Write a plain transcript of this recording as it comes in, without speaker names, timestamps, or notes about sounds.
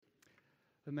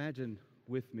Imagine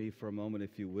with me for a moment,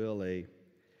 if you will, a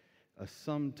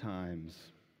sometimes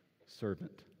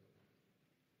servant.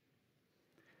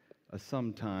 A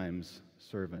sometimes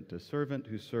servant. A servant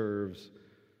who serves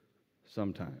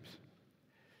sometimes.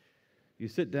 You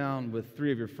sit down with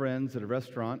three of your friends at a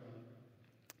restaurant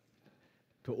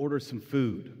to order some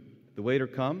food. The waiter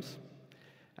comes,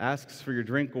 asks for your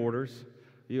drink orders.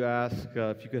 You ask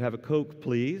if you could have a Coke,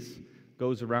 please.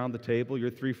 Goes around the table.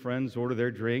 Your three friends order their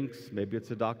drinks. Maybe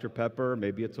it's a Dr. Pepper,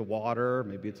 maybe it's a water,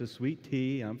 maybe it's a sweet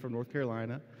tea. I'm from North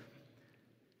Carolina.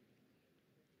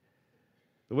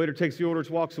 The waiter takes the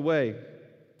orders, walks away,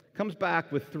 comes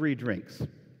back with three drinks.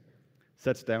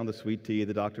 Sets down the sweet tea,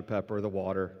 the Dr. Pepper, the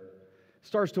water.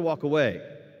 Starts to walk away.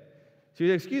 So you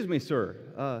say, "Excuse me, sir,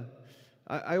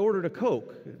 I ordered a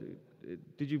Coke.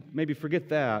 Did you maybe forget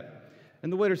that?"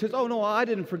 And the waiter says, "Oh, no, I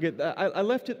didn't forget that. I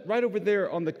left it right over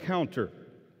there on the counter.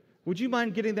 Would you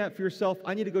mind getting that for yourself?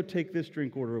 I need to go take this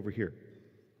drink order over here."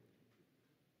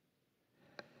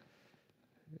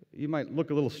 You might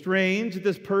look a little strange at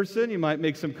this person. You might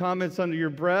make some comments under your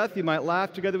breath. You might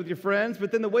laugh together with your friends.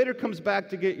 But then the waiter comes back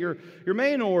to get your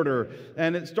main order.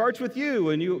 And it starts with you.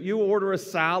 And you order a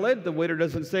salad. The waiter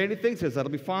doesn't say anything. Says, "That'll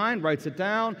be fine." Writes it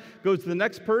down. Goes to the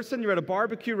next person. You're at a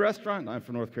barbecue restaurant. I'm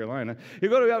from North Carolina. So you're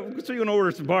going to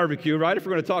order some barbecue, right? If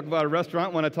we're going to talk about a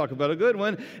restaurant, why not talk about a good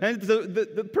one? And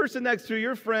the person next to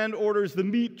your friend orders the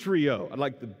meat trio. I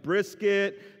like the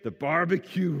brisket, the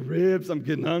barbecue ribs. I'm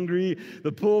getting hungry.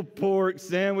 The pulled pork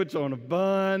sandwich on a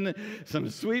bun, some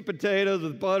sweet potatoes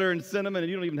with butter and cinnamon, and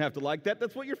you don't even have to like that.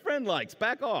 That's what your friend likes.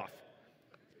 Back off.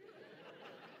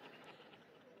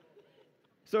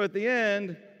 So at the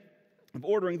end of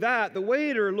ordering that, the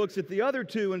waiter looks at the other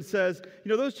two and says,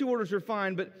 "Those two orders are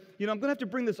fine, but, I'm going to have to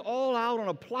bring this all out on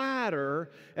a platter,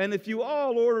 and if you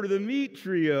all order the meat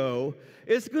trio,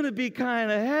 it's going to be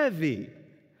kind of heavy.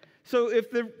 So if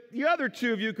the other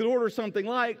two of you could order something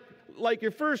like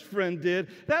your first friend did,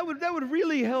 that would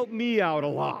really help me out a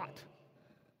lot."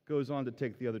 Goes on to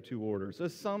take the other two orders. A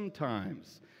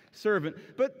sometimes servant.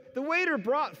 But the waiter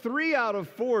brought 3 out of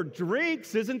 4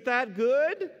 drinks. Isn't that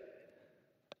good?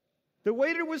 The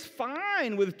waiter was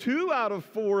fine with 2 out of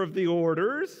 4 of the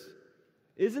orders.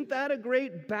 Isn't that a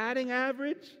great batting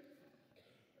average?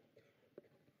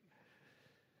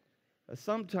 A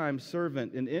sometimes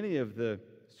servant in any of the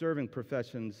serving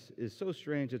professions is so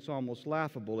strange it's almost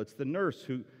laughable. It's the nurse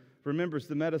who remembers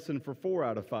the medicine for 4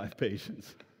 out of 5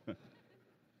 patients.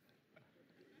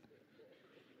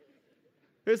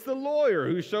 It's the lawyer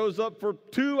who shows up for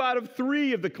 2 out of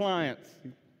 3 of the clients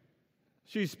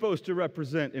she's supposed to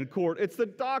represent in court. It's the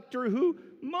doctor who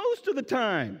most of the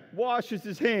time washes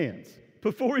his hands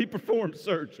before he performs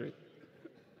surgery.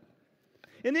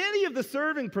 In any of the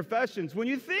serving professions, when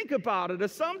you think about it, a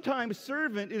sometimes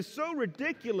servant is so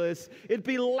ridiculous, it'd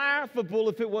be laughable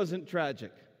if it wasn't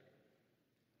tragic.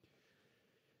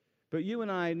 But you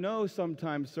and I know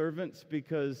sometimes servants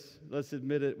because, let's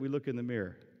admit it, we look in the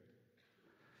mirror.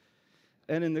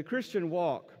 And in the Christian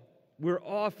walk, we're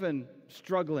often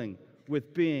struggling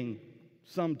with being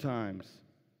sometimes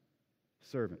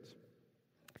servants.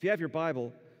 If you have your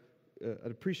Bible,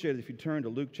 I'd appreciate it if you turn to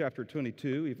Luke chapter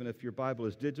 22. Even if your Bible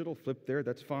is digital, flip there,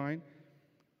 that's fine.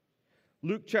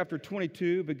 Luke chapter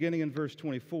 22, beginning in verse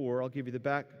 24. I'll give you the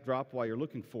backdrop while you're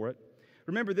looking for it.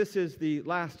 Remember, this is the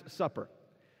Last Supper.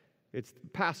 It's the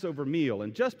Passover meal.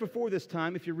 And just before this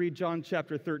time, if you read John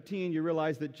chapter 13, you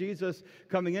realize that Jesus,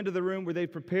 coming into the room where they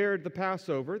prepared the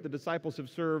Passover, the disciples have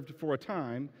served for a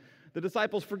time, the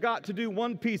disciples forgot to do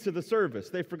one piece of the service.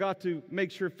 They forgot to make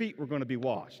sure feet were going to be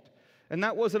washed. And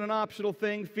that wasn't an optional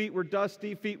thing. Feet were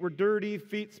dusty, feet were dirty,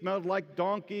 feet smelled like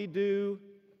donkey dew.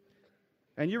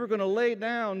 And you were going to lay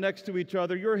down next to each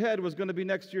other. Your head was going to be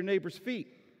next to your neighbor's feet.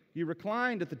 You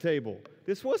reclined at the table.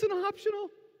 This wasn't optional.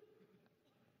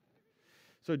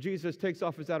 So Jesus takes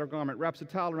off his outer garment, wraps a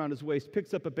towel around his waist,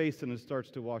 picks up a basin, and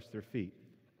starts to wash their feet.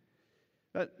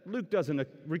 Luke doesn't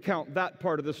recount that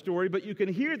part of the story, but you can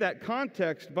hear that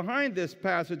context behind this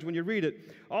passage when you read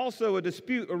it. Also, a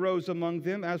dispute arose among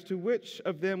them as to which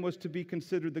of them was to be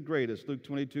considered the greatest. Luke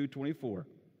 22:24.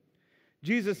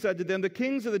 Jesus said to them, "The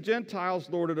kings of the Gentiles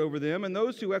lord it over them, and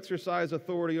those who exercise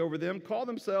authority over them call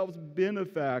themselves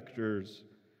benefactors.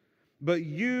 But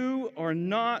you are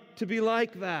not to be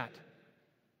like that.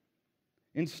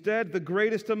 Instead, the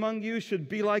greatest among you should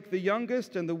be like the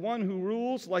youngest, and the one who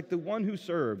rules like the one who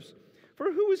serves.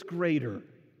 For who is greater,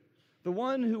 the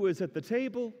one who is at the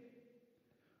table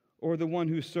or the one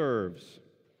who serves?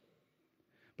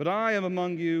 But I am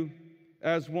among you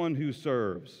as one who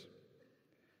serves.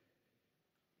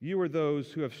 You are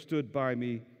those who have stood by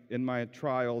me in my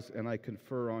trials, and I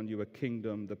confer on you a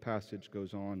kingdom. The passage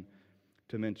goes on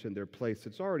to mention their place.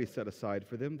 It's already set aside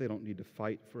for them. They don't need to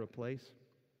fight for a place.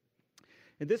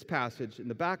 In this passage, in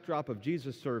the backdrop of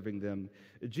Jesus serving them,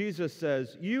 Jesus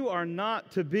says, you are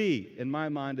not to be, in my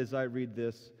mind as I read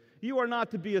this, you are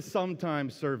not to be a sometime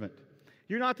servant.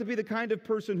 You're not to be the kind of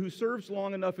person who serves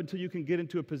long enough until you can get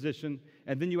into a position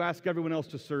and then you ask everyone else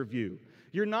to serve you.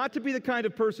 You're not to be the kind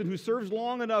of person who serves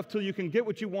long enough till you can get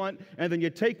what you want and then you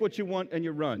take what you want and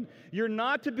you run. You're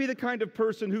not to be the kind of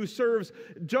person who serves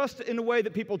just in a way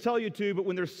that people tell you to, but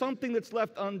when there's something that's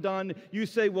left undone, you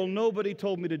say, well, nobody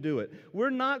told me to do it. We're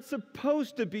not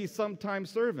supposed to be sometime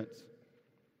servants.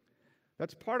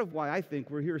 That's part of why I think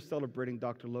we're here celebrating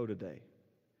Dr. Lowe today.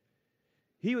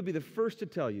 He would be the first to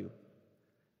tell you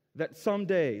that some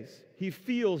days he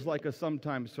feels like a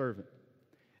sometime servant.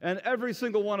 And every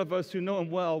single one of us who know him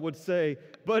well would say,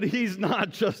 but he's not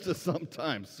just a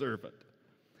sometime servant.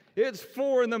 It's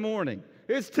 4 in the morning.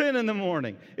 It's 10 in the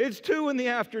morning. It's 2 in the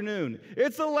afternoon.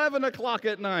 It's 11 o'clock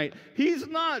at night. He's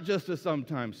not just a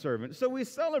sometime servant. So we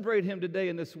celebrate him today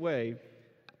in this way,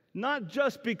 not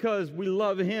just because we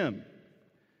love him,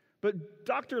 but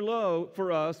Dr. Lowe,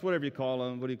 for us, whatever you call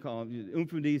him, what do you call him?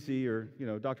 Umfundisi or,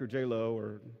 Dr. J. Lowe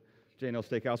or J&L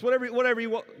Steakhouse, whatever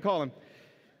you call him.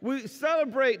 We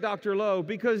celebrate Dr. Lowe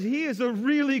because he is a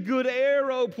really good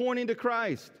arrow pointing to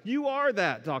Christ. You are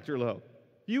that, Dr. Lowe.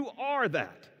 You are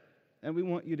that. And we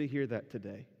want you to hear that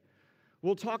today.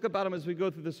 We'll talk about him as we go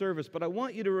through the service, but I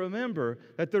want you to remember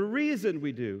that the reason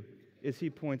we do is he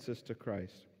points us to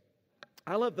Christ.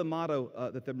 I love the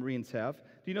motto that the Marines have. Do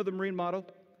you know the Marine motto?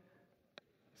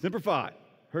 Semper Fi.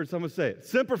 Heard someone say it.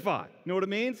 Semper Fi. You know what it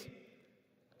means?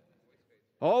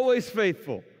 Always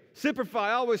faithful. Semper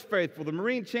Fi, always faithful. The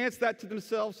Marine chants that to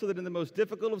themselves so that in the most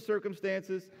difficult of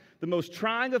circumstances, the most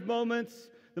trying of moments,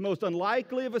 the most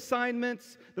unlikely of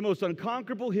assignments, the most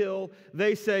unconquerable hill,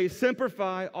 they say, Semper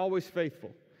Fi, always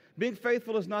faithful. Being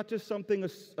faithful is not just something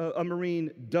a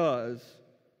Marine does,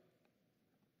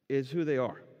 it's who they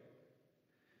are.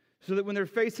 So that when they're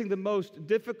facing the most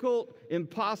difficult,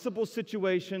 impossible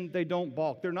situation, they don't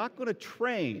balk. They're not going to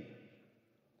train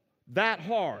that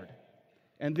hard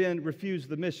and then refuse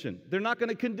the mission. They're not going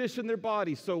to condition their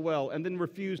body so well and then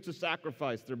refuse to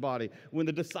sacrifice their body. When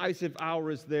the decisive hour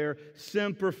is there,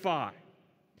 Semper Fi.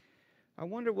 I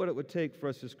wonder what it would take for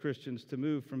us as Christians to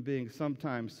move from being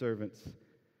sometimes servants,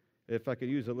 if I could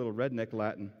use a little redneck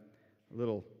Latin, a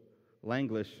little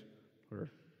Langlish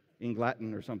or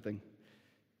Inglatin or something,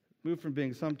 move from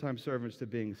being sometimes servants to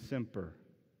being semper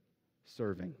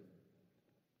serving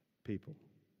people.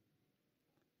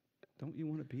 Don't you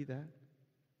want to be that?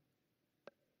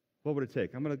 What would it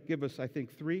take? I'm going to give us, I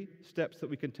think, 3 steps that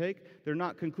we can take. They're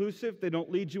not conclusive. They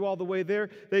don't lead you all the way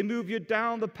there. They move you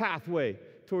down the pathway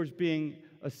towards being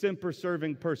a semper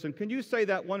serving person. Can you say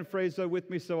that one phrase, though,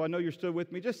 with me so I know you're still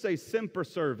with me? Just say semper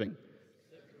serving.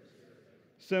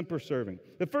 Semper serving.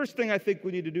 The first thing I think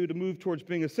we need to do to move towards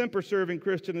being a semper serving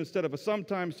Christian instead of a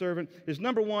sometime servant is,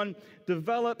 number 1,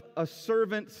 develop a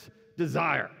servant's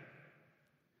desire.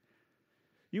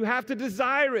 You have to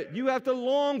desire it. You have to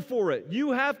long for it.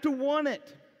 You have to want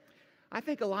it. I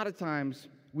think a lot of times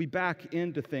we back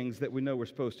into things that we know we're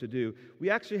supposed to do. We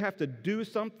actually have to do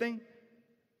something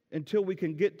until we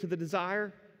can get to the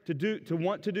desire to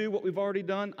want to do what we've already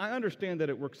done. I understand that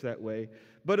it works that way.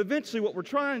 But eventually what we're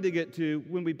trying to get to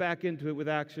when we back into it with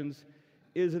actions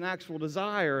is an actual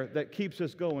desire that keeps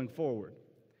us going forward.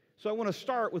 So I want to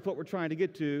start with what we're trying to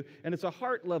get to, and it's a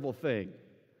heart level thing.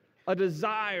 A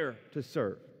desire to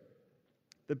serve.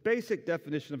 The basic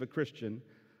definition of a Christian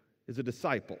is a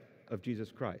disciple of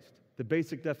Jesus Christ. The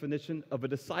basic definition of a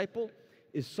disciple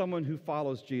is someone who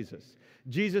follows Jesus.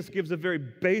 Jesus gives a very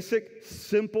basic,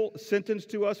 simple sentence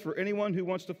to us for anyone who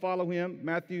wants to follow him.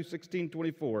 Matthew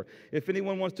 16:24. If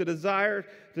anyone wants to desire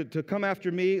to come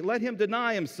after me, let him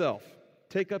deny himself,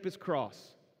 take up his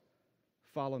cross,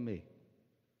 follow me.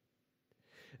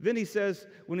 Then he says,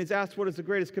 when he's asked what is the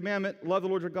greatest commandment, love the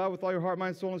Lord your God with all your heart,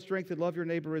 mind, soul, and strength, and love your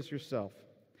neighbor as yourself.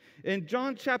 In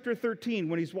John chapter 13,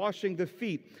 when he's washing the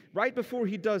feet, right before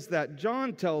he does that,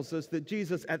 John tells us that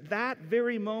Jesus at that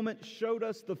very moment showed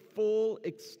us the full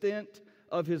extent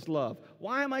of his love.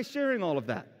 Why am I sharing all of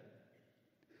that?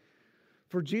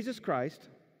 For Jesus Christ,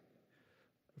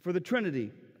 for the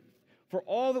Trinity, for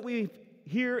all that we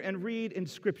hear and read in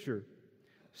Scripture,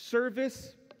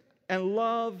 service and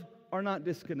love are not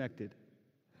disconnected.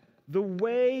 The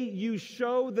way you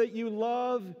show that you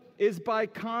love is by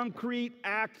concrete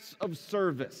acts of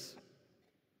service.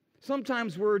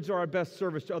 Sometimes words are our best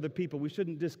service to other people. We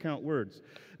shouldn't discount words.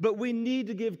 But we need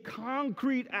to give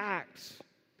concrete acts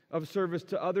of service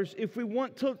to others if we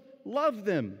want to love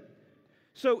them.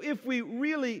 So if we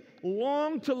really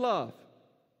long to love,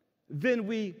 then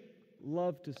we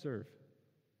love to serve.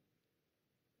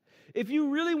 If you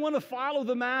really want to follow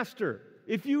the Master,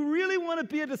 if you really want to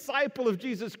be a disciple of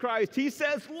Jesus Christ, he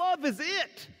says love is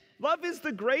it. Love is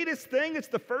the greatest thing. It's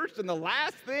the first and the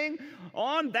last thing.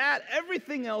 On that,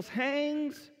 everything else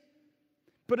hangs.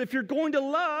 But if you're going to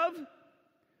love,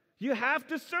 you have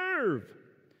to serve.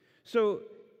 So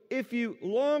if you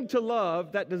long to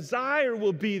love, that desire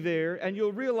will be there, and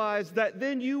you'll realize that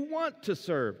then you want to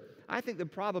serve. I think the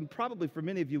problem probably for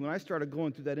many of you, when I started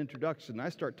going through that introduction, I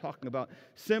start talking about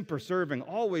semper serving,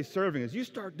 always serving, as you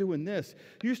start doing this,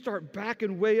 you start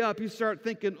backing way up, you start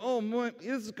thinking, oh, man,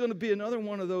 this is going to be another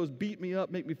one of those beat me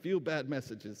up, make me feel bad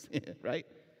messages, right?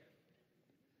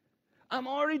 I'm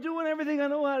already doing everything I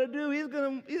know how to do. He's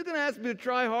going to ask me to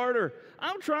try harder.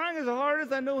 I'm trying as hard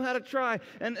as I know how to try.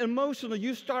 And emotionally,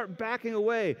 you start backing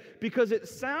away because it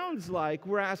sounds like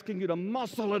we're asking you to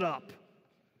muscle it up.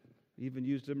 Even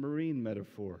used a marine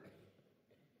metaphor.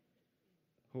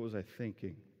 What was I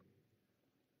thinking?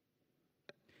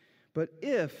 But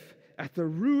if at the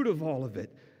root of all of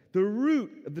it, the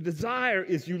root of the desire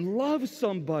is you love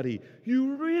somebody,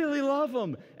 you really love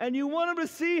them, and you want them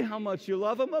to see how much you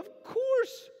love them, of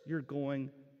course you're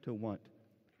going to want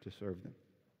to serve them.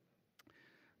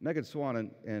 Megan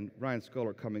Swan and Ryan Scull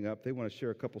are coming up. They want to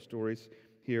share a couple stories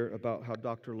here about how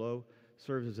Dr. Lowe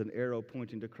serves as an arrow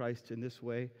pointing to Christ in this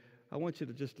way. I want you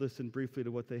to just listen briefly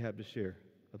to what they have to share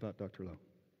about Dr. Lowe.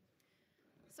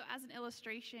 So as an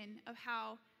illustration of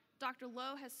how Dr.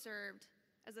 Lowe has served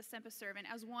as a Semper servant,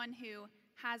 as one who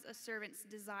has a servant's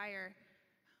desire,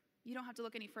 you don't have to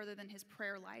look any further than his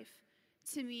prayer life.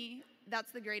 To me,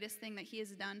 that's the greatest thing that he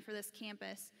has done for this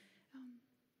campus.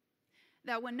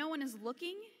 That when no one is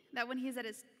looking, that when he is at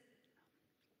his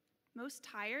most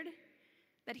tired,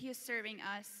 that he is serving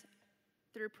us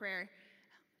through prayer.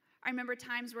 I remember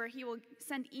times where he will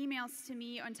send emails to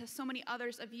me and to so many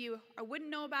others of you. I wouldn't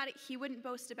know about it. He wouldn't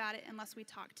boast about it unless we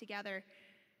talked together.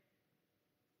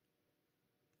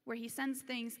 Where he sends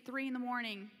things 3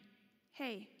 a.m.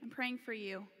 Hey, I'm praying for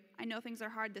you. I know things are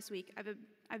hard this week.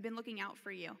 I've been looking out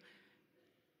for you.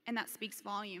 And that speaks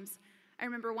volumes. I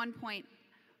remember one point,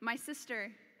 my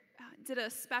sister did a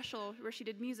special where she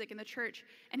did music in the church,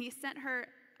 and he sent her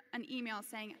an email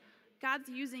saying, God's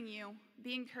using you.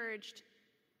 Be encouraged.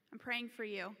 I'm praying for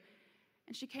you.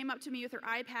 And she came up to me with her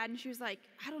iPad, and she was like,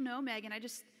 I don't know, Megan, I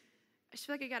just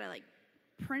feel like I gotta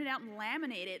print it out and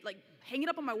laminate it, hang it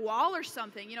up on my wall or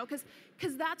something,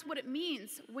 because that's what it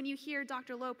means. When you hear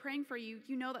Dr. Lowe praying for you,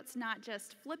 you know that's not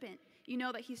just flippant. You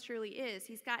know that he truly is.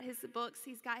 He's got his books,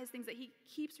 he's got his things that he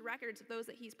keeps records of those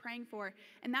that he's praying for,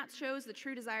 and that shows the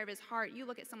true desire of his heart. You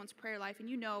look at someone's prayer life, and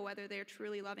you know whether they're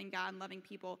truly loving God and loving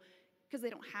people, because they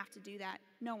don't have to do that.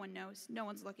 No one knows. No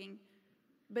one's looking.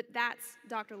 But that's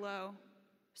Dr. Lowe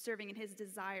serving in his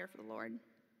desire for the Lord.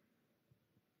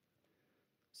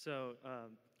 So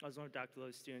I was one of Dr.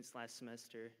 Lowe's students last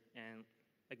semester, and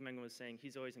like Megan was saying,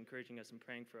 he's always encouraging us and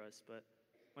praying for us, but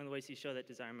one of the ways he showed that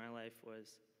desire in my life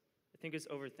was, I think it was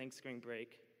over Thanksgiving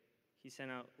break, he sent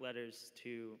out letters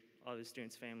to all of his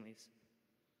students' families.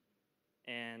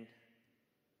 And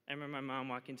I remember my mom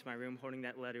walking into my room holding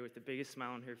that letter with the biggest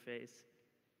smile on her face.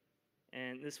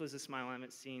 And this was a smile I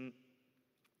haven't seen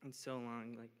in so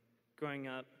long. Growing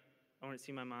up, I wouldn't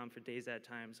see my mom for days at a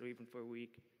time, or even for a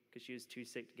week, because she was too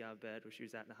sick to get out of bed or she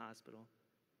was at the hospital.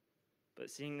 But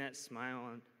seeing that smile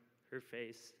on her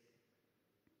face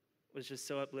was just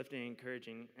so uplifting and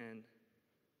encouraging. And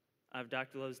out of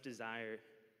Dr. Lowe's desire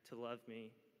to love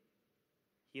me,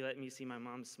 he let me see my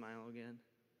mom's smile again.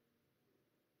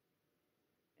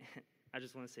 And I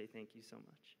just want to say thank you so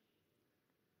much.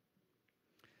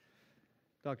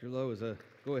 Dr. Lowe is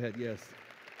go ahead, yes.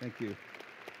 Thank you.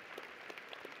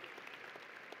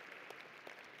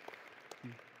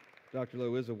 Dr.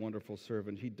 Lowe is a wonderful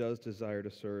servant. He does desire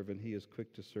to serve, and he is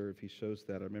quick to serve. He shows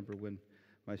that. I remember when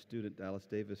my student, Dallas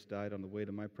Davis, died on the way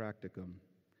to my practicum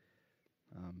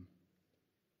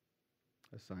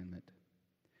assignment.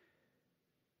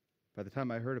 By the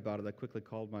time I heard about it, I quickly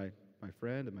called my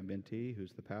friend and my mentee,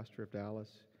 who's the pastor of Dallas.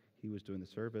 He was doing the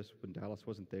service when Dallas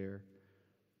wasn't there.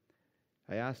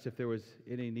 I asked if there was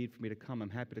any need for me to come. I'm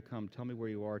happy to come. Tell me where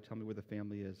you are. Tell me where the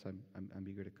family is. I'm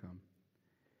eager to come.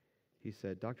 He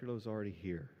said, Dr. Lowe's already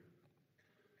here.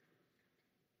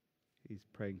 He's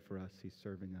praying for us. He's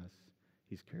serving us.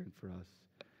 He's caring for us.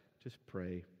 Just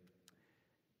pray.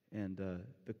 And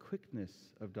the quickness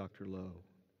of Dr. Lowe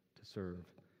to serve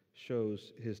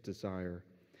shows his desire.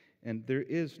 And there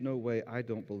is no way, I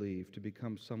don't believe, to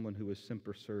become someone who is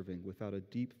semper serving without a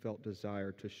deep felt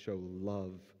desire to show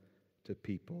love to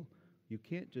people. You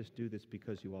can't just do this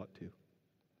because you ought to,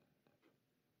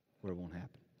 or it won't happen.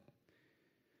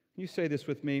 You say this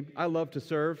with me. I love to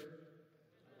serve.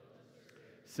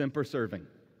 Semper serving.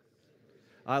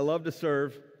 I love to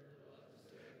serve.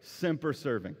 Semper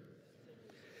serving.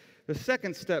 The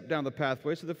second step down the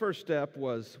pathway, so the first step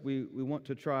was we want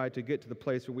to try to get to the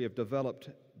place where we have developed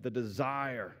the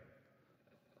desire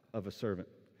of a servant.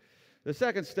 The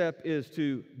second step is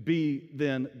to be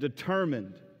then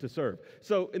determined to serve.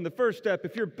 So in the first step,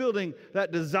 if you're building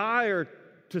that desire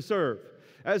to serve,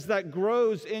 as that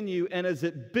grows in you and as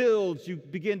it builds, you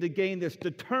begin to gain this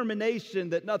determination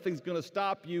that nothing's going to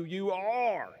stop you. You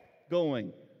are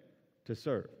going to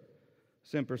serve.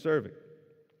 Semper serving.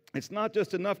 It's not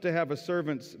just enough to have a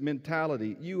servant's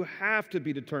mentality. You have to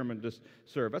be determined to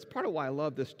serve. That's part of why I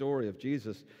love this story of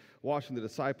Jesus washing the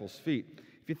disciples' feet.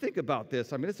 If you think about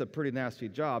this, I mean, it's a pretty nasty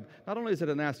job. Not only is it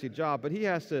a nasty job, but he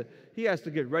has to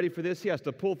get ready for this. He has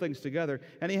to pull things together,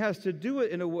 and he has to do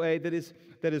it in a way that is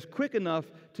quick enough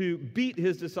to beat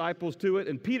his disciples to it,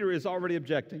 and Peter is already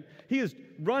objecting. He is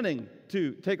running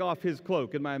to take off his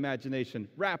cloak, in my imagination,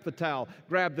 wrap the towel,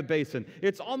 grab the basin.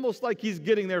 It's almost like he's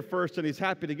getting there first, and he's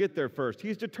happy to get there first.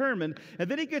 He's determined, and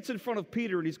then he gets in front of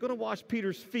Peter, and he's going to wash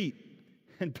Peter's feet.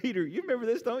 And Peter, you remember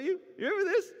this, don't you? You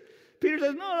remember this? Peter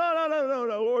says, no,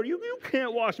 Lord, you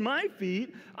can't wash my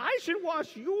feet. I should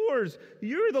wash yours.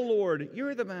 You're the Lord.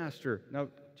 You're the master. Now,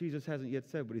 Jesus hasn't yet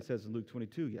said what he says in Luke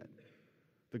 22 yet.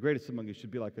 The greatest among you should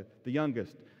be like the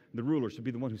youngest. The ruler should be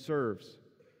the one who serves.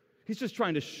 He's just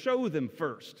trying to show them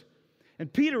first.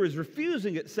 And Peter is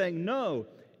refusing it, saying no.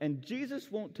 And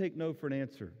Jesus won't take no for an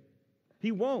answer.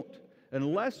 He won't.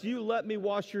 Unless you let me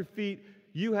wash your feet,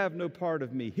 you have no part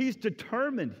of me. He's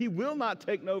determined. He will not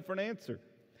take no for an answer.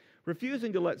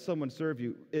 Refusing to let someone serve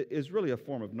you is really a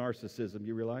form of narcissism,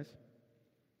 you realize?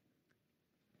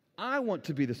 I want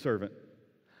to be the servant.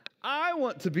 I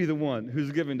want to be the one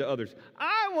who's giving to others.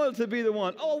 I want to be the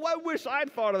one. Oh, I wish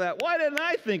I'd thought of that. Why didn't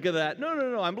I think of that?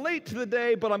 No. I'm late to the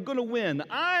day, but I'm going to win.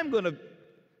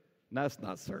 That's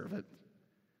not servant.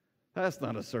 That's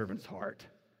not a servant's heart.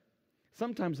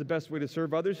 Sometimes the best way to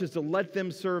serve others is to let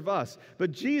them serve us.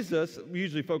 But Jesus, we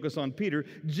usually focus on Peter,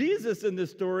 Jesus in this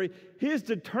story, his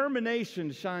determination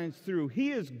shines through.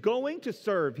 He is going to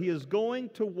serve. He is going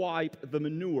to wipe the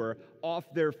manure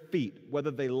off their feet,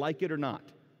 whether they like it or not.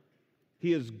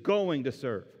 He is going to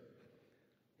serve.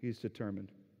 He's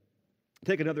determined.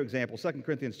 Take another example, 2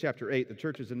 Corinthians chapter 8, the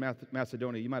churches in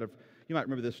Macedonia. You might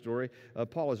remember this story.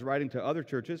 Paul is writing to other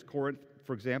churches. Corinth,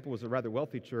 for example, was a rather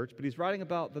wealthy church, but he's writing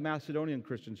about the Macedonian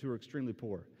Christians who are extremely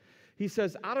poor. He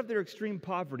says, out of their extreme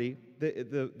poverty,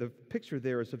 the picture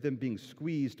there is of them being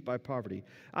squeezed by poverty.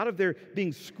 Out of their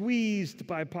being squeezed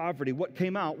by poverty, what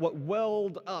came out, what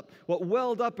welled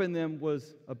up in them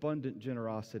was abundant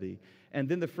generosity. And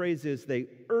then the phrase is, they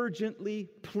urgently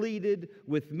pleaded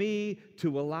with me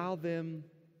to allow them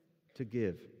to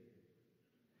give.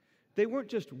 They weren't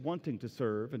just wanting to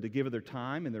serve and to give of their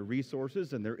time and their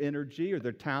resources and their energy or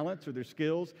their talents or their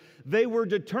skills. They were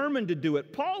determined to do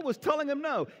it. Paul was telling them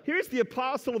no. Here's the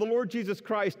apostle of the Lord Jesus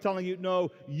Christ telling you,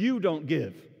 no, you don't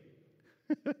give.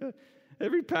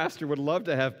 Every pastor would love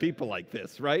to have people like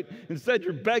this, right? Instead,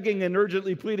 you're begging and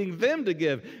urgently pleading them to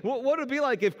give. What would it be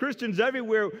like if Christians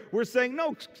everywhere were saying,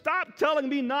 no, stop telling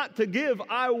me not to give.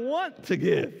 I want to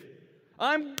give.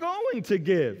 I'm going to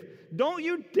give. Don't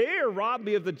you dare rob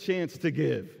me of the chance to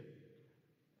give.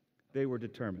 They were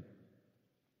determined.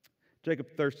 Jacob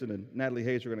Thurston and Natalie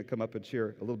Hayes are going to come up and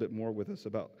share a little bit more with us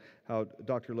about how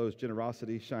Dr. Lowe's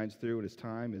generosity shines through in his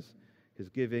time, his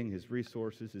giving, his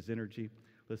resources, his energy.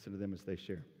 Listen to them as they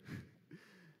share.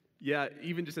 Yeah,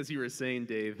 even just as you were saying,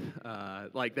 Dave,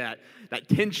 like that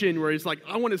tension where it's like,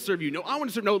 I want to serve you. No, I want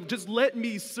to serve. No, just let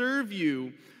me serve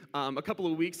you. A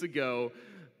couple of weeks ago,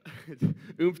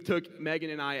 Oomph took Megan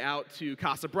and I out to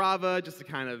Casa Brava just to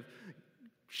kind of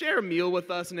share a meal with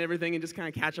us and everything and just kind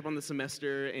of catch up on the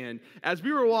semester. And as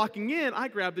we were walking in, I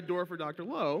grabbed the door for Dr.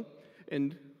 Lowe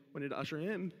and wanted to usher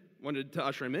him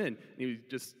in. And he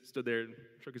just stood there and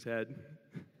shook his head.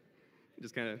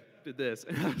 Just kind of did this.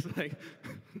 And I was like,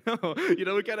 no. We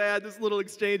kind of had this little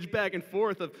exchange back and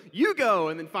forth of, you go.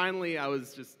 And then finally I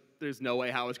was just, there's no way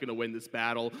how I was going to win this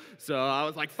battle. So I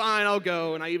was like, fine, I'll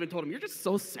go. And I even told him, you're just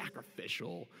so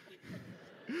sacrificial.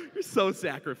 You're so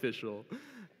sacrificial.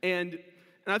 And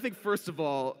I think, first of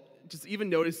all, just even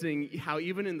noticing how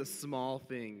even in the small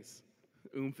things,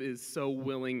 Oomph is so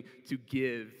willing to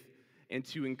give and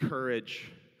to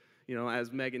encourage.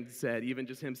 As Megan said, even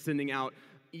just him sending out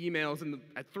emails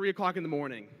at 3 o'clock in the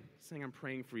morning saying, I'm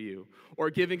praying for you, or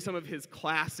giving some of his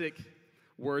classic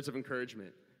words of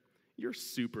encouragement. You're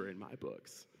super in my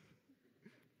books.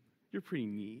 You're pretty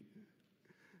neat.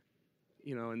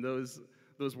 And those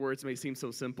words may seem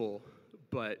so simple,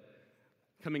 but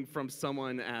coming from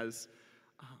someone as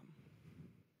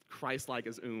Christ-like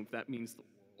as that means the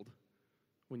world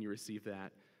when you receive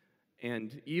that.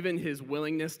 And even his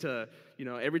willingness to,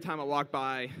 every time I walk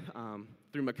by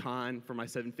through Macon for my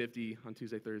 750 on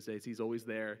Tuesday, Thursdays, he's always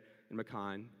there in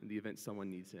Macon in the event someone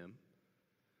needs him.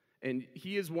 And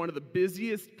he is one of the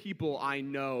busiest people I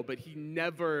know, but he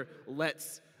never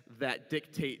lets that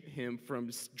dictate him from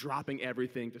dropping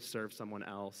everything to serve someone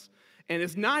else. And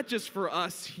it's not just for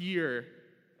us here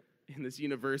in this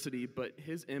university, but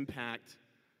his impact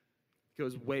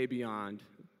goes way beyond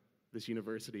this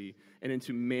university and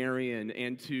into Marion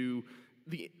and to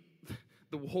the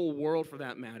whole world for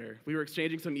that matter. We were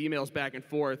exchanging some emails back and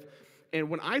forth, and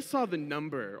when I saw the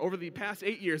number, over the past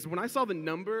 8 years, when I saw the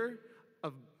number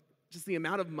of just the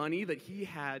amount of money that he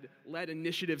had led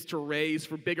initiatives to raise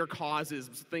for bigger causes,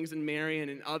 things in Marion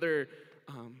and other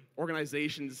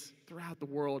organizations throughout the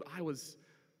world, I was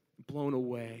blown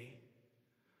away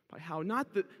by how, not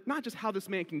just how this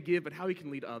man can give, but how he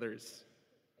can lead others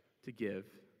to give.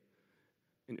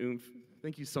 And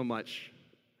thank you so much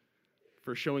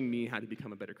for showing me how to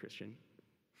become a better Christian.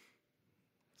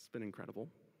 It's been incredible.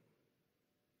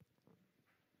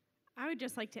 I would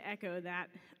just like to echo that.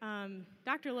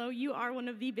 Dr. Lowe, you are one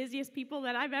of the busiest people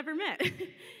that I've ever met.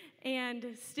 And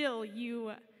still,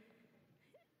 you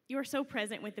are so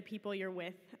present with the people you're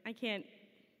with. I can't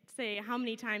say how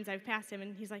many times I've passed him,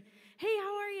 and he's like, hey,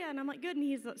 how are you? And I'm like, good. And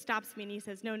he stops me, and he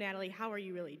says, no, Natalie, how are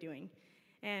you really doing?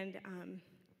 And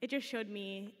it just showed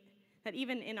me that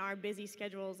even in our busy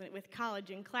schedules and with college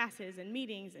and classes and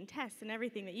meetings and tests and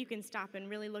everything, that you can stop and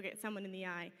really look at someone in the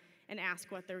eye and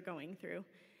ask what they're going through.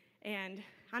 And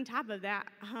on top of that,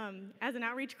 as an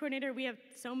outreach coordinator, we have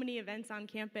so many events on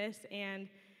campus, and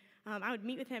I would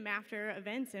meet with him after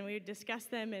events, and we would discuss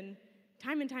them, and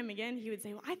time again, he would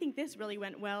say, well, I think this really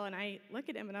went well, and I look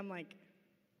at him, and I'm like,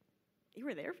 you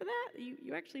were there for that?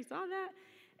 You actually saw that?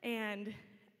 And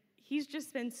he's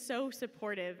just been so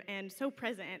supportive and so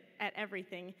present at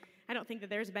everything. I don't think that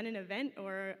there's been an event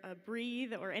or a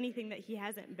breathe or anything that he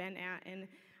hasn't been at, and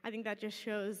I think that just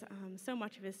shows so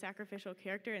much of his sacrificial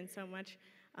character and so much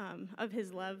of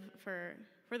his love for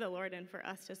the Lord and for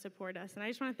us to support us. And I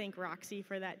just want to thank Roxy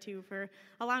for that too, for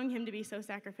allowing him to be so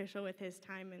sacrificial with his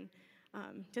time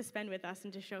and to spend with us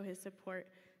and to show his support.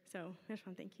 So I just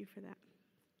want to thank you for that.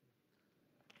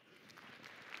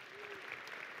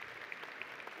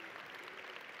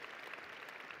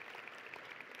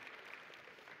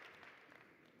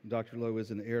 Dr. Lowe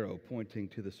is an arrow pointing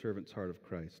to the servant's heart of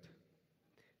Christ.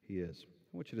 He is.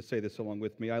 I want you to say this along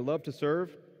with me. I love to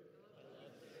serve.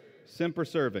 Semper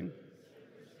serving.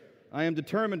 I am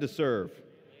determined to serve.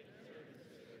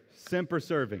 Semper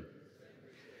serving.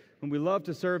 When we love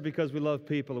to serve because we love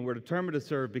people, and we're determined to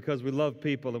serve because we love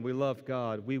people and we love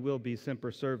God, we will be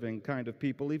semper serving kind of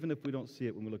people, even if we don't see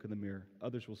it when we look in the mirror.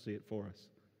 Others will see it for us.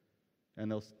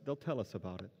 And they'll tell us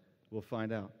about it. We'll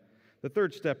find out. The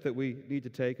third step that we need to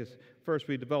take is, first,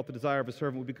 we develop the desire of a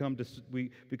servant.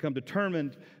 We become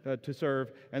determined to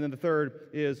serve. And then the third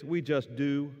is we just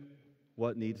do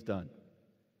what needs done.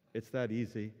 It's that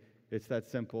easy, it's that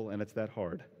simple, and it's that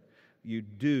hard. You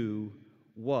do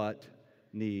what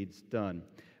needs done.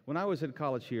 When I was in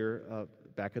college here,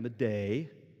 back in the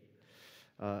day,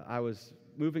 I was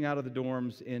moving out of the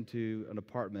dorms into an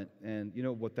apartment, and you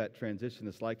know what that transition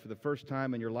is like. For the first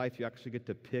time in your life, you actually get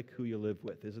to pick who you live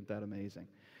with. Isn't that amazing?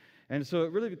 And so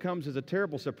it really becomes as a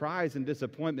terrible surprise and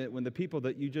disappointment when the people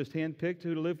that you just handpicked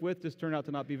who to live with just turn out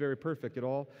to not be very perfect at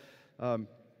all. I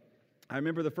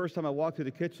remember the first time I walked through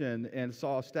the kitchen and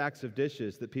saw stacks of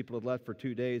dishes that people had left for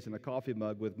 2 days in a coffee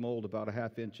mug with mold about a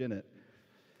half-inch in it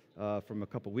from a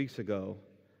couple weeks ago.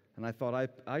 And I thought,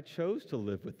 I chose to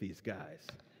live with these guys.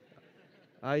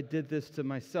 I did this to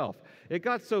myself. It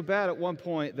got so bad at one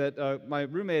point that my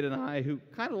roommate and I, who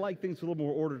kind of like things a little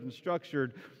more ordered and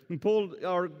structured, we pulled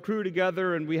our crew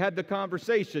together and we had the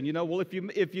conversation. You know, well, if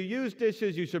you use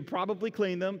dishes, you should probably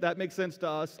clean them. That makes sense to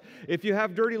us. If you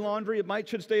have dirty laundry, it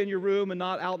should stay in your room and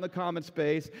not out in the common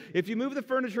space. If you move the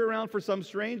furniture around for some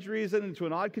strange reason into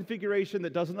an odd configuration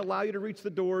that doesn't allow you to reach the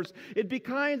doors, it'd be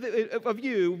kind of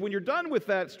you, when you're done with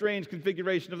that strange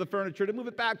configuration of the furniture, to move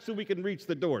it back so we can reach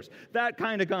the doors. That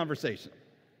kind of conversation.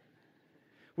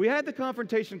 We had the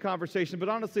confrontation conversation, but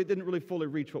honestly, it didn't really fully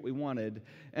reach what we wanted.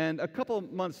 And a couple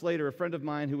of months later, a friend of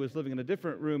mine who was living in a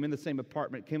different room in the same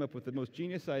apartment came up with the most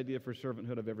genius idea for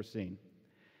servanthood I've ever seen.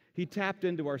 He tapped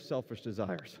into our selfish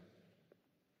desires.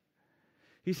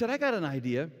 He said, I got an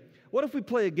idea. What if we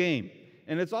play a game?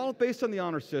 And it's all based on the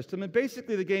honor system. And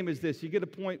basically the game is this. You get a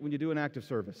point when you do an act of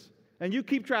service. And you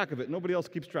keep track of it. Nobody else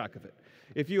keeps track of it.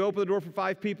 If you open the door for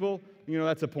 5 people,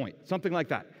 that's a point. Something like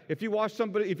that. If you wash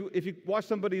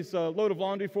somebody's load of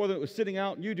laundry for them that was sitting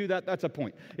out, and you do that, that's a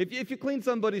point. If you clean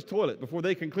somebody's toilet before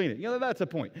they can clean it, that's a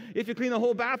point. If you clean the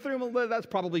whole bathroom, well, that's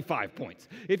probably 5 points.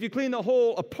 If you clean the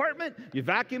whole apartment, you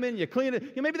vacuum in, you clean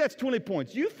it, maybe that's 20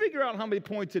 points. You figure out how many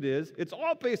points it is. It's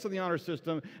all based on the honor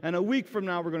system, and a week from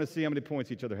now, we're going to see how many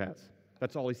points each other has.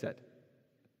 That's all he said.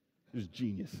 It was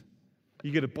genius.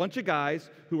 You get a bunch of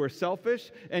guys who are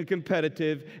selfish and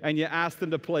competitive, and you ask them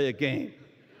to play a game.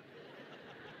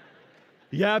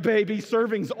 Yeah, baby,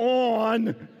 serving's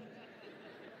on.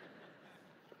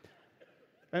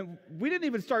 And we didn't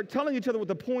even start telling each other what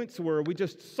the points were. We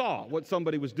just saw what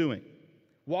somebody was doing.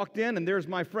 Walked in, and there's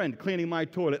my friend cleaning my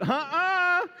toilet.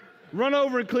 Run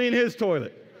over and clean his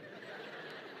toilet.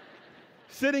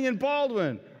 Sitting in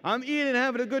Baldwin, I'm eating,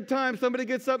 having a good time. Somebody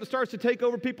gets up and starts to take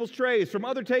over people's trays from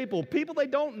other tables, people they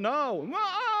don't know.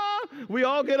 We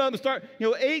all get up and start,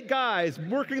 8 guys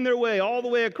working their way all the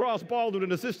way across Baldwin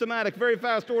in a systematic, very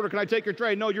fast order. Can I take your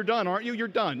tray? No, you're done, aren't you? You're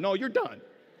done. No, you're done.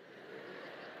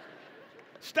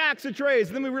 Stacks of trays.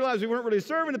 And then we realized we weren't really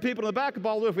serving the people in the back of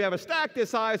Baldwin if we have a stack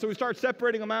this high, so we start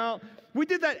separating them out. We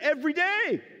did that every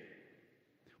day.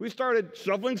 We started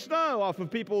shoveling snow off of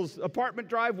people's apartment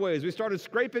driveways. We started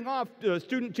scraping off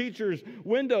student teachers'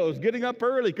 windows, getting up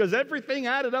early, because everything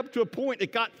added up to a point.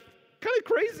 It got kind of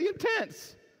crazy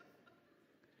intense.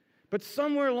 But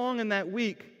somewhere along in that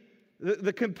week,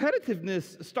 the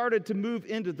competitiveness started to move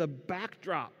into the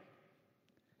backdrop.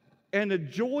 And the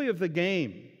joy of the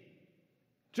game,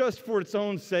 just for its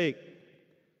own sake,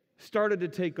 started to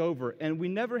take over. And we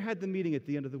never had the meeting at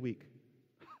the end of the week.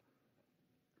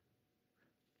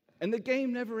 And the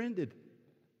game never ended.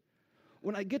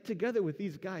 When I get together with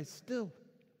these guys still,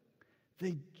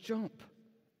 they jump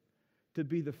to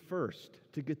be the first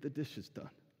to get the dishes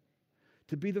done,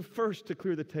 to be the first to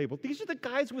clear the table. These are the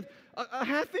guys with a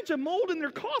half-inch of mold in their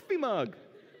coffee mug.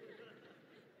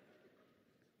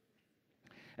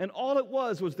 And all it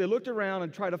was they looked around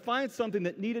and tried to find something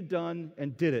that needed done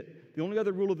and did it. The only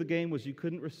other rule of the game was you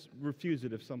couldn't refuse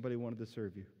it if somebody wanted to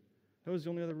serve you. That was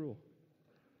the only other rule.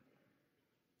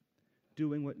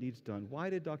 Doing what needs done. Why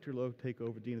did Dr. Lowe take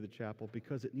over Dean of the Chapel?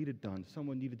 Because it needed done.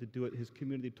 Someone needed to do it. His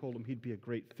community told him he'd be a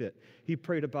great fit. He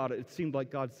prayed about it. It seemed like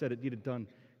God said it needed done.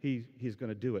 He's going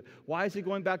to do it. Why is he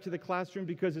going back to the classroom?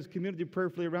 Because his community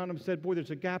prayerfully around him said, boy,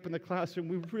 there's a gap in the classroom.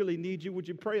 We really need you. Would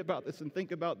you pray about this and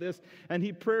think about this? And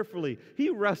he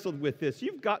wrestled with this.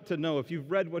 You've got to know, if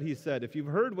you've read what he said, if you've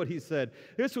heard what he said,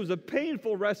 this was a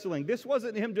painful wrestling. This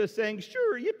wasn't him just saying,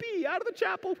 sure, yippee, out of the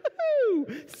chapel,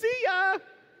 woohoo, see ya.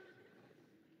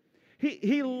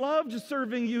 He loved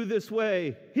serving you this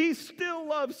way. He still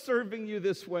loves serving you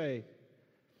this way.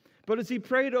 But as he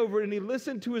prayed over it and he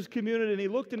listened to his community and he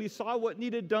looked and he saw what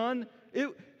needed done,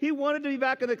 he wanted to be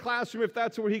back in the classroom if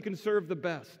that's where he can serve the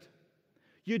best.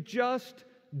 You just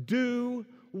do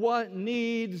what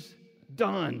needs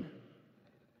done.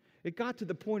 It got to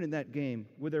the point in that game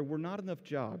where there were not enough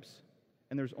jobs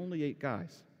and there's only 8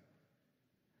 guys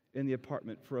in the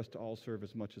apartment for us to all serve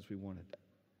as much as we wanted.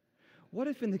 What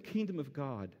if in the kingdom of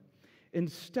God,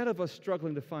 instead of us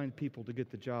struggling to find people to get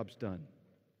the jobs done,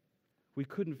 we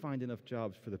couldn't find enough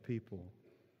jobs for the people?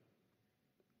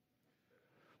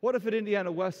 What if at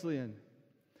Indiana Wesleyan,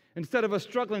 instead of us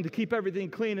struggling to keep everything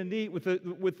clean and neat with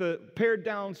the pared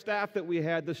down staff that we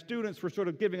had, the students were sort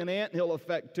of giving an anthill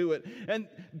effect to it. And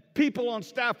people on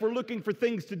staff were looking for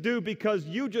things to do because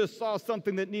you just saw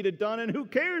something that needed done, and who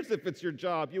cares if it's your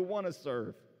job? You want to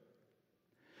serve.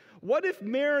 What if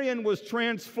Marion was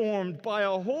transformed by a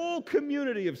whole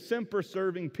community of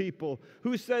Semper-serving people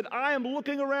who said, I am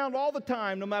looking around all the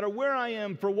time, no matter where I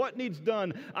am, for what needs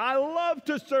done. I love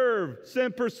to serve,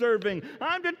 Semper-serving.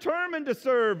 I'm determined to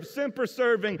serve,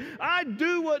 Semper-serving. I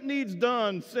do what needs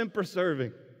done,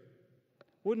 Semper-serving.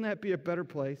 Wouldn't that be a better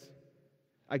place?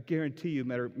 I guarantee you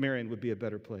Marion would be a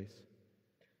better place.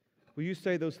 Will you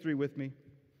say those 3 with me?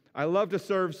 I love to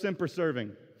serve,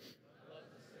 Semper-serving.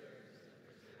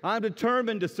 I'm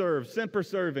determined to serve,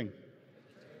 Semper-serving.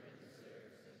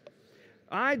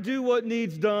 I do what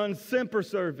needs done,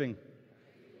 Semper-serving.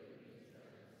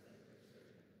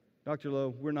 Dr.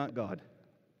 Lowe, we're not God.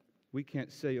 We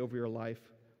can't say over your life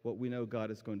what we know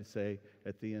God is going to say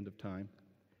at the end of time.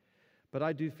 But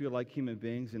I do feel like human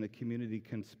beings in a community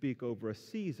can speak over a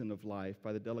season of life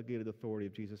by the delegated authority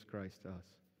of Jesus Christ to us.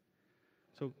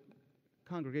 So,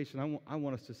 congregation, I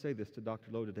want us to say this to Dr.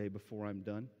 Lowe today before I'm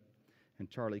done. And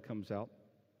Charlie comes out.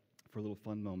 for a little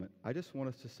fun moment. I just want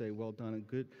us to say, well done,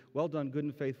 good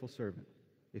and faithful servant.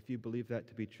 If you believe that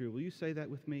to be true, will you say that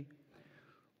with me?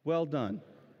 Well done,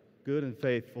 good and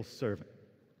faithful servant.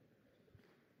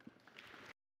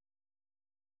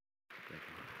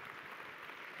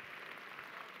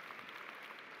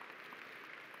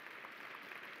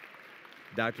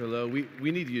 Dr. Lowe,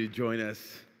 we need you to join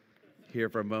us here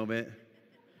for a moment.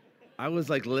 I was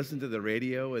like listening to the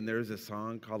radio, and there's a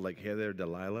song called like Hey There,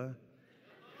 Delilah.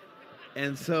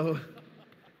 And so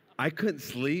I couldn't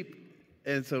sleep.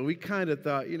 And so we kind of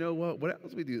thought, you know what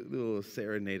else we do? A little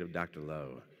serenade of Dr.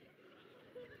 Lowe.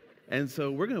 And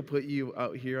so we're going to put you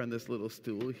out here on this little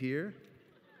stool here.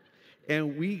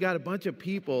 And we got a bunch of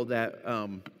people that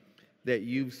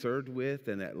you've served with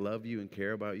and that love you and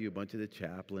care about you, a bunch of the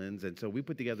chaplains. And so we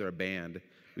put together a band.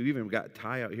 We've even got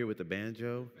Ty out here with the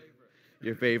banjo.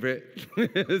 Your favorite?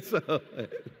 So,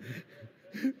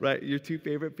 right, your two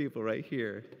favorite people right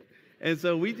here. And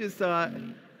so we just thought,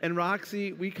 and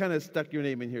Roxy, we kind of stuck your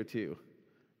name in here too,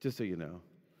 just so you know.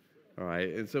 All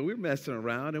right, and so we're messing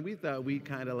around, and we thought we'd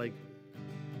kind of like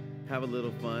have a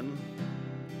little fun.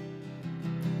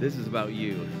 This is about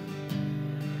you.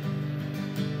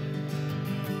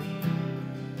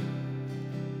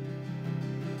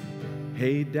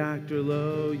 Hey, Dr.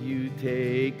 Lowe, you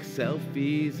take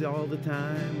selfies all the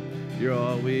time. You're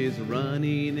always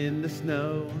running in the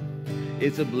snow.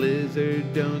 It's a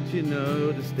blizzard, don't you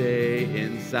know, to stay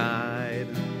inside.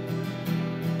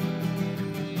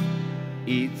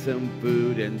 Eat some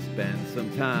food and spend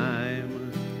some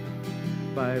time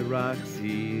by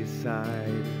Roxy's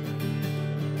side.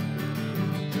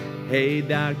 Hey,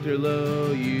 Dr.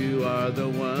 Lowe, you are the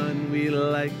one we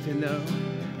like to know.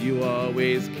 You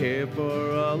always care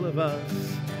for all of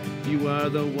us. You are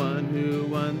the one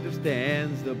who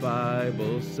understands the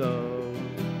Bible so.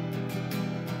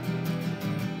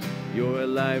 Your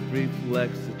life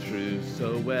reflects the truth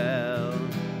so well.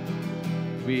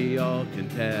 We all can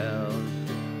tell.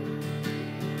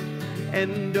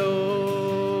 And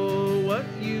oh, what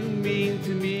you mean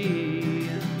to me.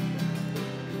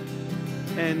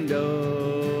 And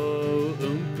oh,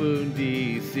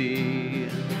 DC.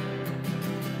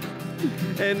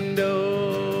 And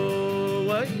oh,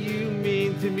 what you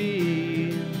mean to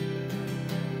me.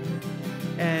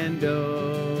 And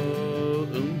oh,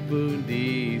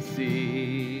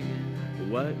 DC,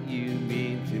 what you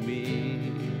mean to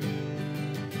me.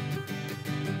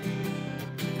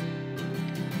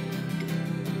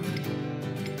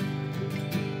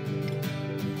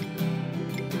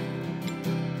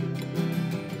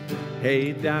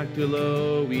 Hey, Dr.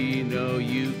 Lowe, we know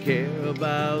you care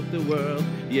about the world.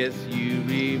 Yes, you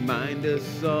remind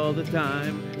us all the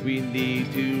time. We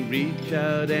need to reach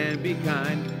out and be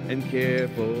kind and care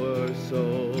for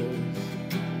souls.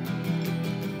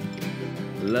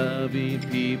 Loving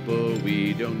people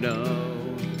we don't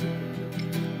know.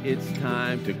 It's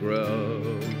time to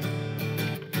grow.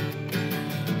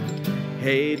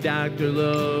 Hey, Dr.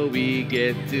 Lowe, we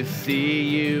get to see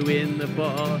you in the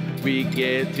fall. We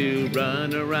get to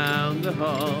run around the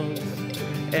halls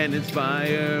and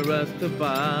inspire us to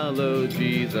follow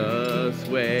Jesus'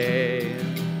 way.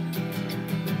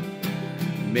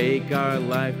 Make our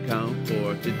life count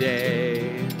for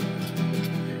today.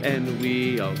 And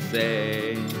we all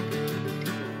say,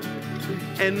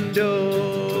 and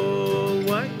oh,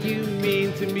 what you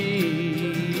mean to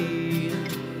me.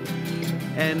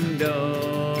 And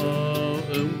oh,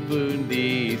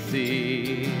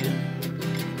 DC.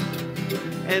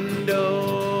 And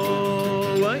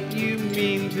oh, what you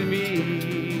mean to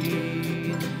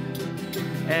me.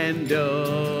 And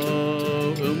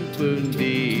oh,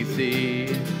 DC.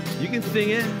 You can sing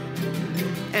it.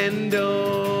 And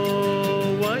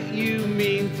oh, what you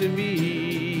mean to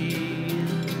me.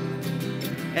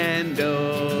 And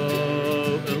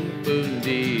oh,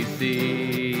 DC.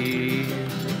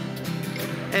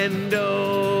 And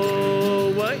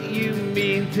oh, what you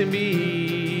mean to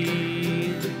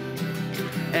me.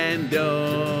 And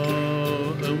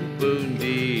oh,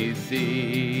 DC.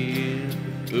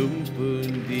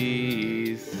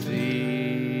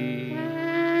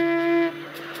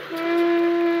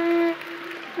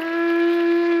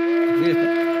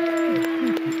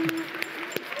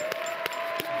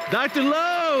 Dr.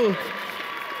 Lowe.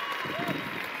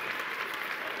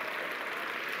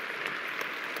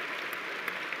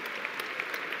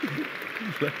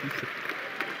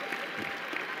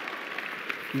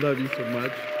 Love you so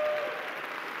much.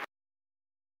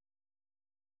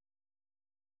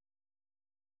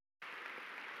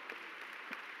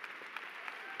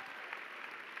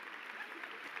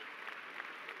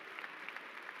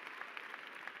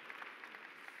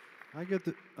 I get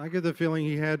the feeling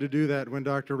he had to do that when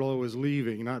Dr. Lowe was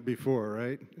leaving, not before,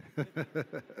 right?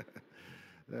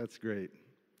 That's great.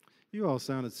 You all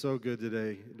sounded so good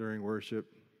today during worship.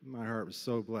 My heart was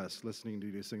so blessed listening to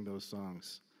you sing those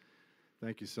songs.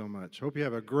 Thank you so much. Hope you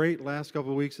have a great last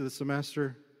couple of weeks of the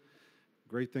semester.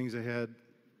 Great things ahead.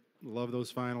 Love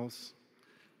those finals.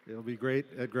 It'll be great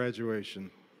at graduation.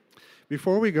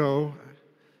 Before we go,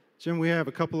 Jim, we have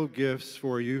a couple of gifts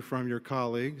for you from your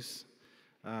colleagues.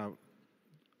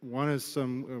 One is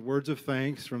some words of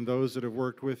thanks from those that have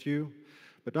worked with you.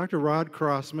 But Dr. Rod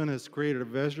Crossman has created a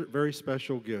very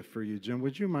special gift for you. Jim,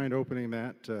 would you mind opening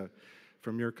that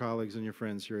from your colleagues and your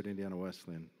friends here at Indiana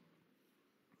Wesleyan?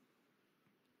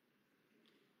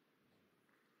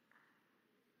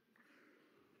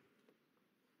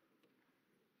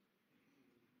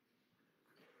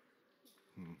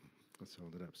 Let's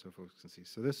hold it up so folks can see.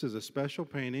 So this is a special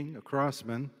painting, a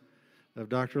Crossman, of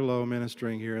Dr. Lowe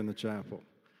ministering here in the chapel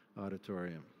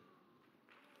auditorium.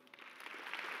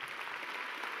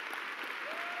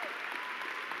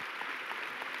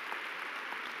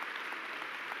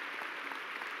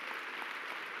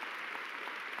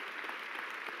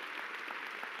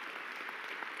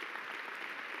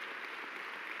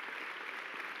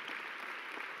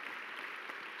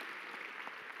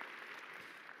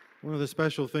 One of the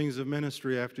special things of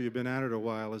ministry after you've been at it a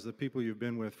while is the people you've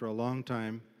been with for a long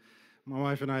time. My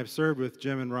wife and I have served with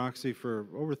Jim and Roxy for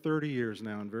over 30 years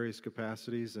now in various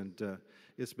capacities, and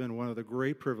it's been one of the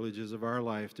great privileges of our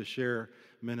life to share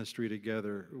ministry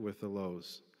together with the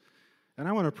Lowes. And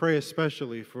I want to pray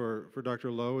especially for Dr.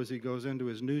 Lowe as he goes into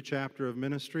his new chapter of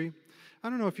ministry. I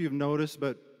don't know if you've noticed,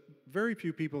 but very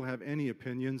few people have any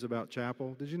opinions about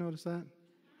chapel. Did you notice that?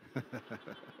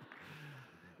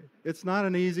 It's not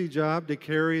an easy job to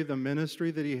carry the ministry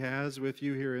that he has with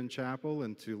you here in chapel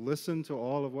and to listen to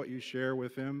all of what you share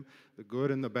with him, the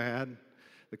good and the bad,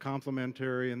 the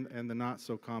complimentary and the not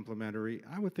so complimentary.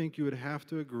 I would think you would have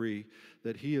to agree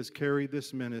that he has carried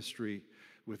this ministry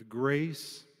with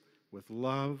grace, with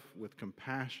love, with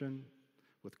compassion,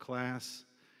 with class.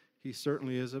 He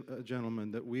certainly is a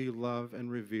gentleman that we love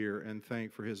and revere and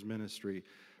thank for his ministry.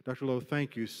 Dr. Lowe,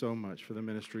 thank you so much for the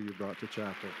ministry you brought to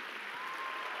chapel.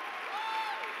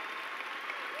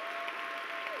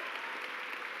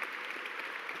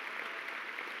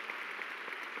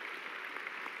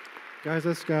 Guys,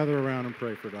 let's gather around and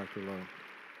pray for Dr. Lowe.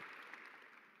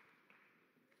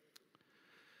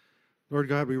 Lord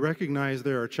God, we recognize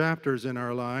there are chapters in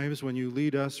our lives when you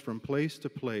lead us from place to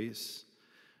place.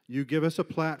 You give us a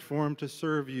platform to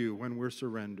serve you when we're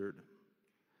surrendered.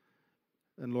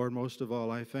 And Lord, most of all,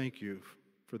 I thank you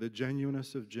for the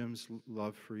genuineness of Jim's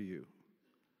love for you,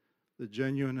 the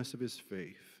genuineness of his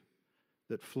faith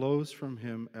that flows from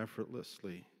him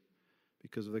effortlessly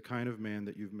because of the kind of man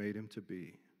that you've made him to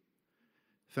be.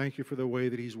 Thank you for the way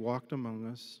that he's walked among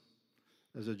us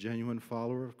as a genuine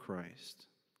follower of Christ.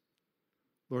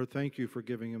 Lord, thank you for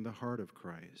giving him the heart of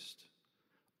Christ.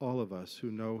 All of us who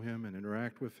know him and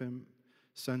interact with him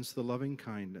sense the loving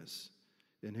kindness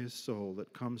in his soul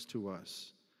that comes to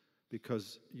us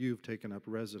because you've taken up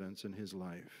residence in his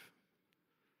life.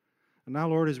 And now,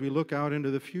 Lord, as we look out into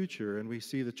the future and we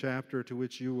see the chapter to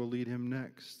which you will lead him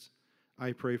next,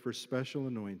 I pray for special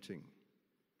anointing.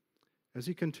 As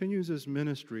he continues his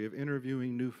ministry of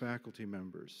interviewing new faculty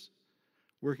members,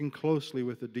 working closely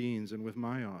with the deans and with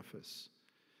my office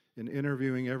in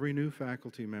interviewing every new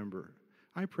faculty member,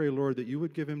 I pray, Lord, that you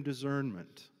would give him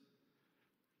discernment.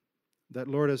 That,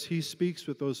 Lord, as he speaks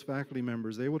with those faculty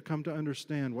members, they would come to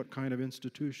understand what kind of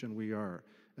institution we are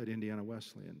at Indiana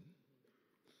Wesleyan.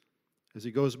 As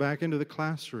he goes back into the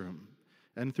classroom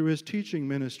and through his teaching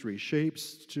ministry shapes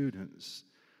students,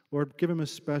 Lord, give him a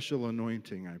special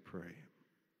anointing, I pray.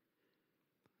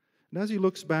 And as he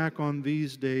looks back on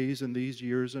these days and these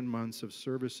years and months of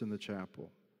service in the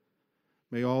chapel,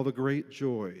 may all the great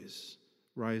joys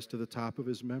rise to the top of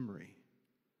his memory.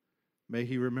 May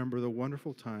he remember the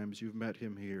wonderful times you've met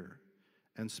him here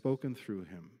and spoken through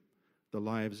him, the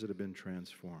lives that have been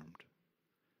transformed.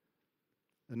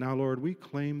 And now, Lord, we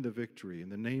claim the victory in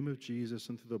the name of Jesus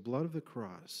and through the blood of the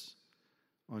cross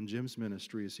on Jim's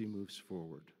ministry as he moves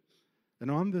forward.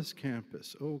 And on this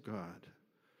campus, oh God,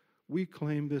 we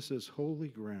claim this as holy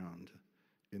ground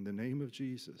in the name of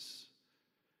Jesus,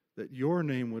 that your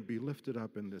name would be lifted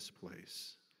up in this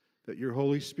place, that your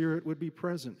Holy Spirit would be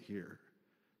present here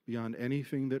beyond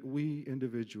anything that we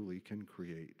individually can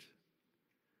create.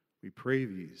 We pray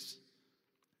these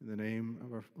in the name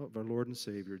of our Lord and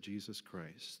Savior, Jesus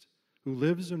Christ, who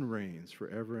lives and reigns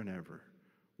forever and ever,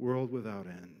 world without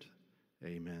end.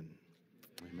 Amen.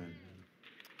 Amen.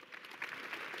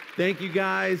 Thank you,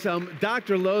 guys.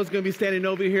 Dr. Lowe's going to be standing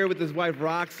over here with his wife,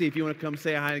 Roxy. If you want to come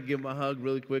say hi and give him a hug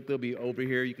really quick, they'll be over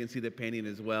here. You can see the painting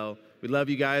as well. We love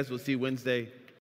you guys. We'll see you Wednesday.